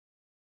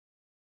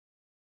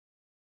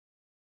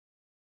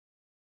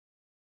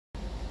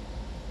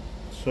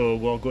So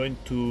we're going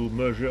to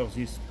measure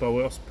this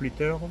power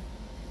splitter.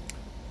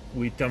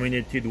 We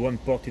terminated one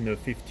port in a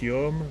 50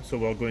 ohm, so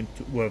we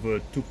have a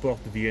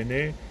 2-port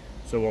VNA,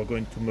 so we're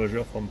going to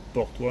measure from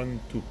port 1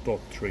 to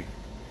port 3.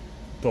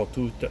 Port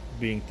 2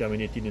 being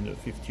terminated in a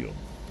 50 ohm.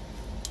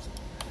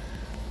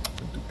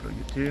 Going to plug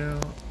it here.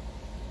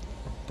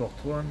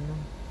 Port 1.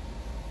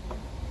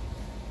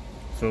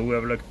 So we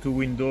have like 2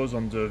 windows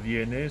on the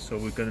VNA, so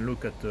we can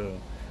look at the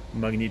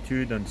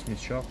magnitude and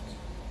Smith chart.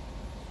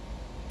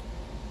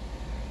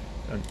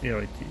 And here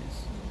it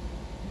is.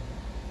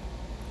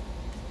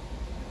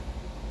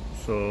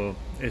 So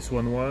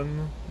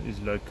S11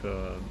 is like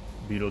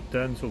below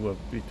 10, so we're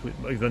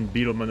even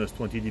below minus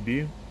 20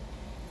 dB.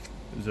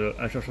 The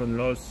assertion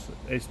loss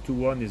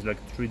S21 is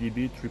like 3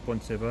 dB,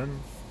 3.7.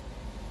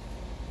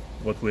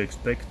 What we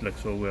expect, like,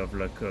 so we have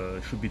like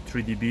should be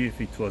 3 dB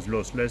if it was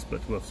lossless,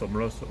 but we have some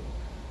loss, so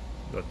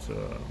that's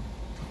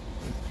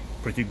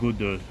pretty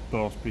good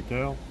power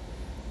splitter.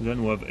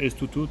 Then we have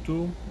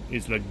S222,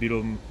 it's like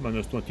below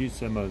minus 20,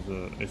 same as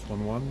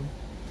S11.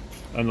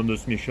 And on the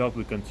Smith chart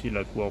we can see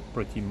like we're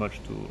pretty much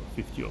to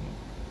 50 ohm.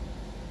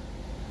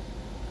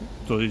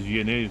 So this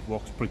VNA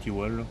works pretty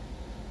well.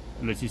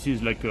 This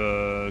is like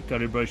a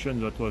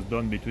calibration that was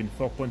done between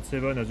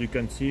 4.7, as you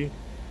can see,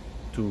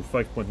 to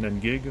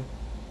 5.9 gig.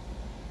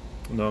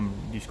 Now I'm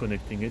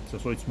disconnecting it,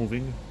 so it's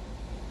moving.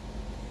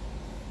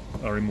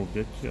 I removed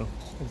it, yeah.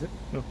 Is it?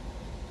 Yeah.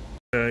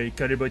 I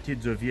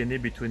calibrated the VNA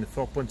between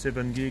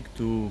 4.7 gig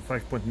to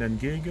 5.9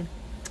 gig.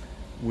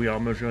 We are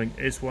measuring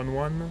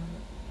S11,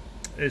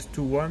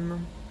 S21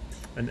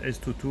 and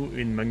S22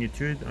 in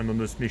magnitude, and on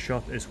the Smith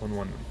chart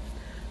S11.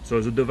 So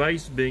the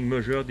device being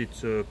measured,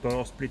 it's a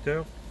power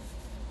splitter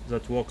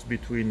that works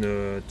between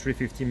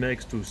 350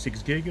 megs to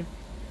 6 gig.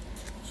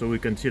 So we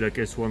can see like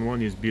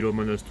S11 is below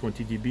minus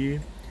 20 dB.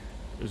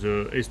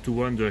 The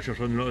S21, the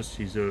assertion loss,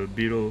 is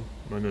below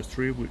minus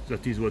 3.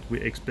 That is what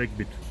we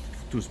expect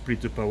to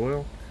split the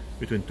power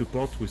between 2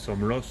 ports with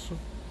some loss.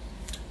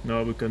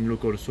 Now we can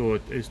look also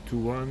at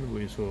S21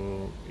 with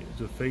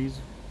the phase.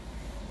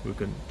 We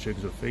can check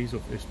the phase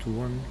of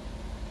S21.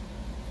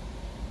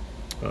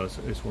 So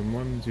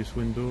S11, this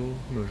window,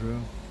 measure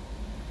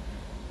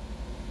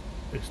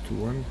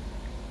S21.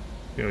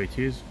 Here it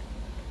is.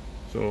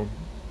 So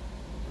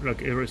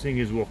like everything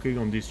is working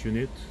on this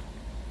unit.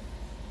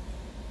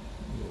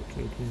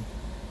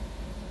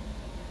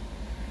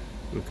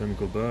 We can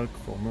go back,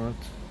 format,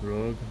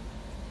 log.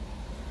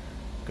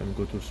 Can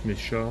go to Smith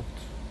chart.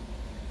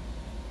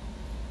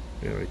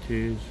 Here it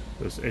is.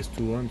 That's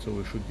S21, so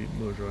we should be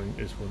measuring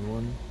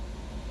S11.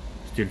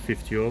 Still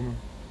 50 ohm.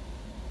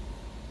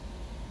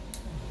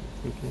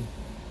 Okay.